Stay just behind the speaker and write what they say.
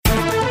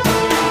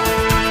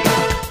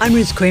I'm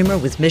Ruth Kramer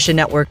with Mission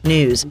Network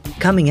News.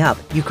 Coming up,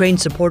 Ukraine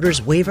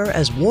supporters waver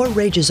as war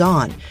rages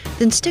on.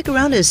 Then stick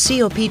around as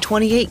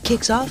COP28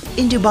 kicks off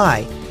in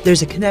Dubai.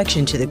 There's a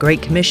connection to the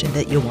Great Commission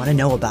that you'll want to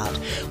know about.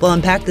 We'll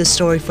unpack this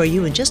story for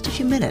you in just a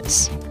few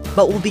minutes.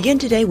 But we'll begin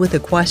today with a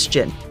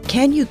question.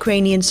 Can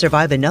Ukrainians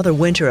survive another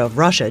winter of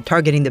Russia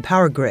targeting the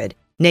power grid?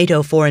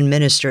 NATO foreign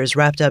ministers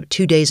wrapped up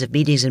 2 days of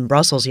meetings in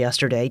Brussels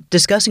yesterday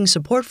discussing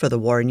support for the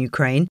war in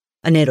Ukraine.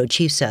 A NATO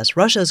chief says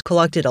Russia has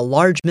collected a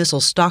large missile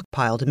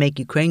stockpile to make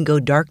Ukraine go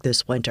dark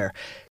this winter.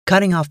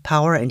 Cutting off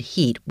power and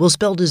heat will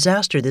spell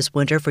disaster this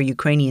winter for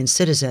Ukrainian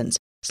citizens.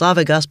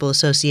 Slavic Gospel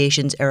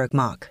Association's Eric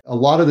Mock. A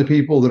lot of the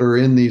people that are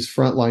in these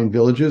frontline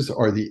villages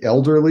are the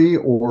elderly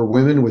or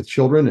women with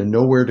children and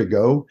nowhere to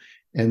go.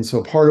 And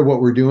so part of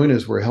what we're doing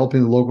is we're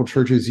helping the local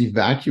churches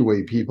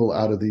evacuate people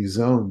out of these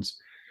zones.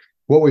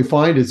 What we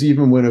find is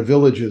even when a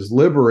village is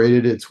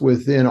liberated, it's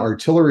within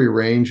artillery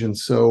range. And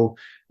so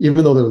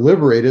even though they're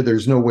liberated,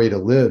 there's no way to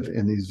live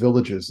in these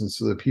villages. And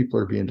so the people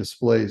are being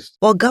displaced.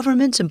 While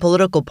governments and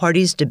political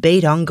parties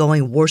debate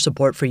ongoing war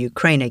support for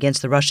Ukraine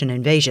against the Russian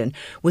invasion,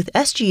 with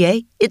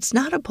SGA, it's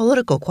not a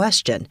political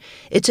question.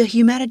 It's a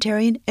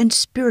humanitarian and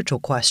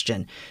spiritual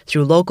question.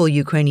 Through local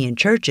Ukrainian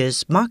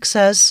churches, Mock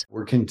says,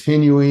 we're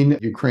continuing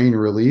Ukraine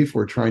relief.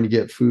 We're trying to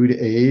get food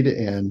aid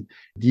and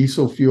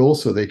diesel fuel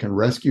so they can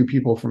rescue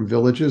people from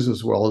villages,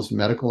 as well as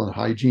medical and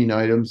hygiene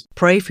items.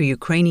 Pray for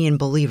Ukrainian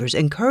believers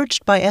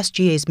encouraged by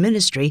SGA's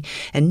ministry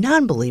and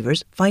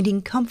non-believers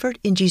finding comfort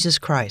in Jesus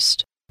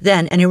Christ.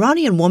 Then, an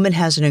Iranian woman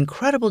has an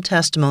incredible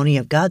testimony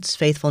of God's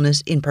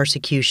faithfulness in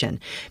persecution.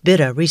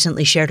 Bida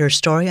recently shared her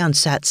story on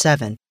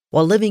Sat7.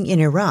 While living in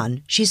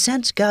Iran, she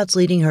sensed God's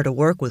leading her to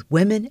work with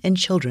women and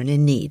children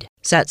in need.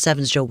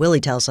 Sat7's Joe Willie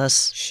tells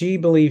us, she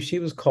believed she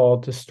was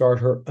called to start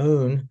her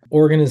own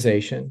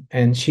organization,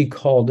 and she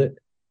called it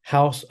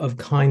House of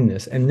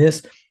Kindness. And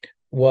this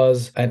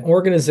was an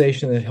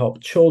organization that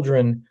helped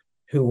children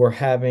who were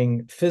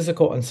having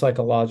physical and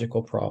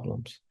psychological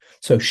problems.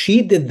 So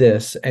she did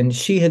this, and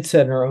she had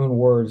said in her own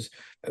words,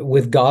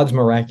 with God's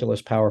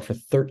miraculous power for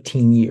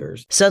 13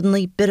 years.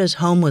 Suddenly, Bida's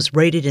home was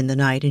raided in the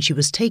night and she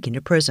was taken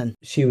to prison.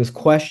 She was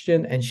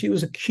questioned and she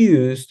was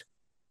accused,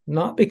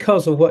 not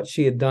because of what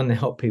she had done to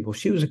help people.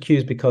 She was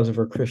accused because of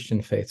her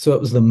Christian faith. So it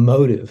was the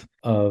motive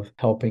of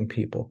helping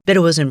people.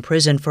 Bida was in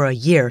prison for a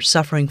year,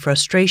 suffering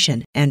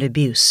frustration and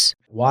abuse.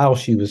 While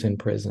she was in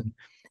prison,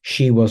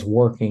 she was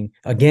working,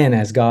 again,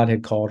 as God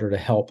had called her to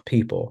help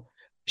people.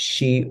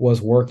 She was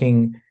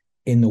working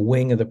in the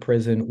wing of the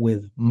prison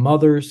with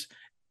mothers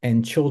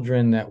and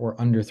children that were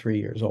under 3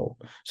 years old.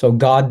 So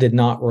God did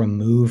not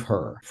remove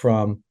her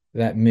from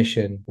that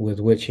mission with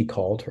which he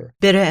called her.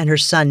 Bida and her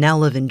son now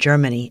live in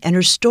Germany, and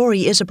her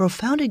story is a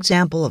profound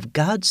example of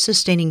God's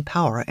sustaining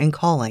power and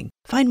calling.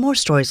 Find more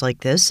stories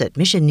like this at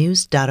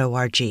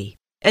missionnews.org.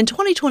 And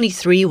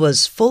 2023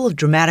 was full of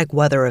dramatic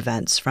weather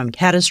events, from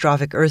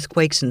catastrophic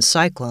earthquakes and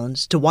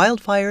cyclones to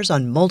wildfires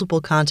on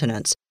multiple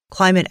continents.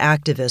 Climate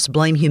activists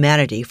blame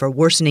humanity for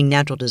worsening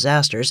natural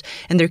disasters,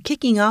 and they're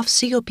kicking off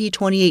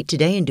COP28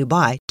 today in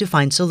Dubai to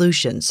find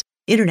solutions.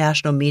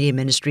 International Media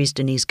Ministries'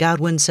 Denise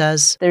Godwin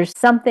says, there's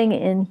something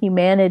in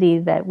humanity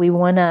that we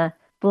want to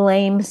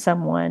blame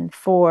someone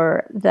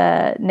for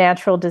the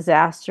natural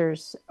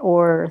disasters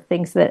or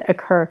things that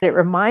occur. It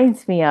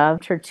reminds me of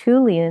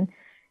Tertullian,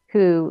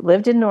 who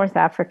lived in North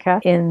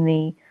Africa in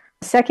the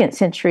 2nd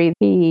century.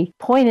 He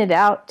pointed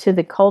out to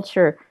the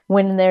culture,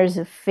 when there's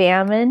a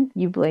famine,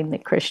 you blame the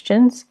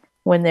Christians.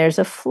 When there's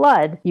a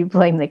flood, you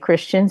blame the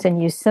Christians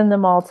and you send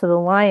them all to the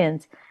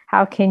lions.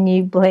 How can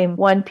you blame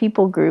one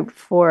people group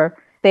for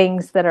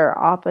things that are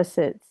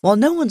opposites? While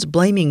no one's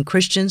blaming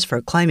Christians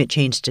for climate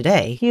change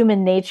today,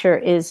 human nature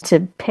is to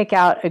pick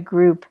out a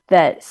group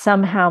that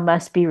somehow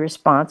must be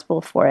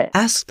responsible for it.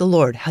 Ask the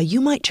Lord how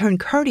you might turn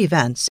current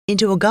events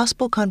into a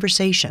gospel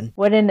conversation.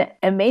 What an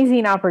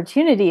amazing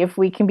opportunity if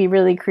we can be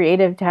really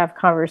creative to have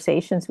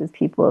conversations with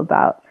people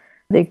about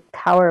the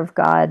power of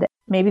God.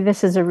 Maybe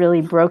this is a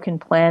really broken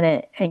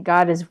planet and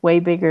God is way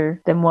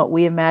bigger than what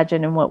we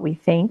imagine and what we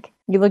think.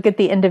 You look at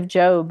the end of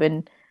Job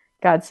and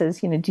God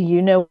says, do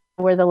you know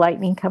where the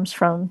lightning comes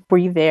from? Were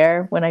you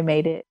there when I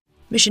made it?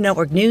 Mission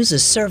Network News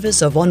is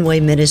service of One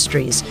Way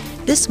Ministries.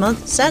 This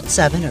month,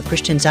 Sat7, a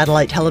Christian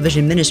satellite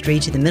television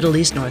ministry to the Middle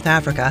East, North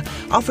Africa,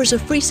 offers a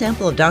free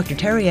sample of Dr.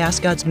 Terry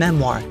Ascott's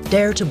memoir,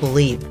 Dare to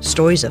Believe,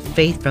 Stories of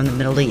Faith from the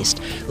Middle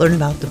East. Learn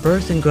about the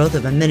birth and growth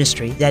of a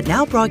ministry that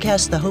now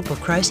broadcasts the hope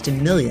of Christ to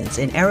millions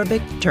in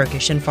Arabic,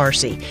 Turkish, and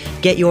Farsi.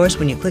 Get yours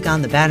when you click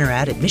on the banner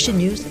ad at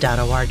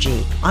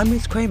missionnews.org. I'm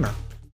Ruth Kramer.